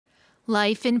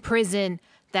Life in prison.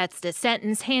 That's the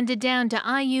sentence handed down to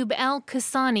Ayoub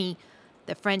el-Khazzani.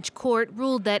 The French court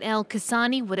ruled that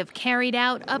el-Khazzani would have carried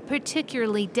out a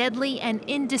particularly deadly and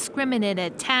indiscriminate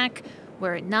attack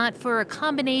were it not for a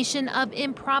combination of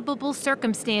improbable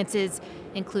circumstances,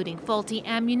 including faulty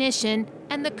ammunition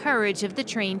and the courage of the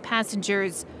trained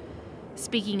passengers.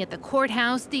 Speaking at the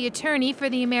courthouse, the attorney for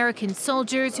the American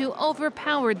soldiers who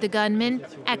overpowered the gunman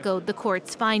echoed the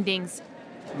court's findings.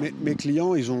 Mes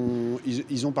clients,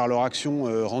 ils ont par leur action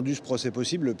rendu ce procès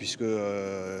possible, puisque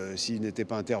s'ils n'étaient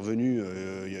pas intervenus,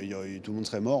 tout le monde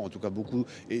serait mort, en tout cas beaucoup,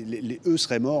 et eux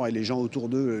seraient morts, et les gens autour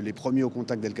d'eux, les premiers au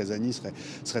contact d'el-Khazzani,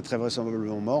 seraient très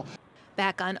vraisemblablement morts.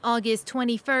 Back on August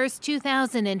 21st,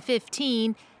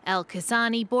 2015,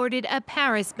 el-Khazzani boarded a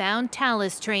Paris-bound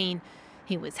Thalys train.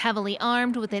 He was heavily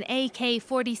armed with an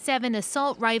AK-47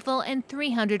 assault rifle and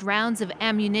 300 rounds of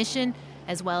ammunition,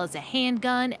 as well as a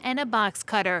handgun and a box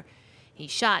cutter. He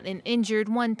shot and injured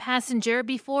one passenger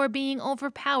before being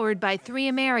overpowered by 3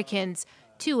 Americans,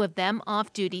 2 of them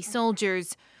off-duty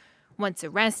soldiers. Once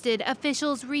arrested,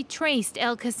 officials retraced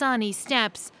el-Khazzani's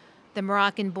steps. The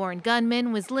Moroccan-born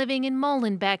gunman was living in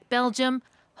Molenbeek, Belgium,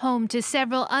 home to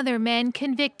several other men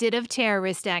convicted of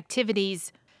terrorist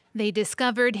activities. They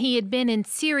discovered he had been in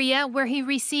Syria, where he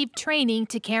received training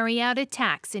to carry out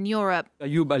attacks in Europe.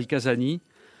 Ayoub el-Khazzani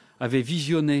avait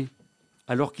visionné,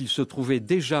 alors qu'il se trouvait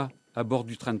déjà à bord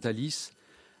du train Thalys,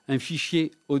 un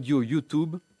fichier audio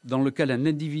YouTube dans lequel un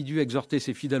individu exhortait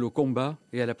ses fidèles au combat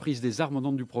et à la prise des armes au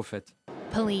nom du prophète.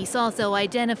 Police also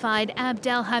identified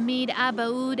Abdelhamid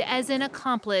Abaoud as an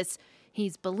accomplice.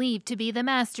 He's believed to be the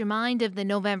mastermind of the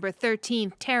November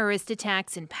 13th terrorist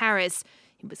attacks in Paris.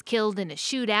 He was killed in a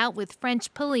shootout with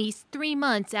French police 3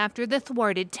 months after the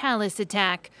thwarted Thalys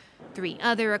attack. 3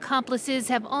 other accomplices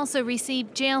have also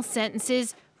received jail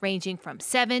sentences ranging from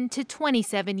 7 to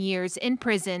 27 years in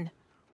prison.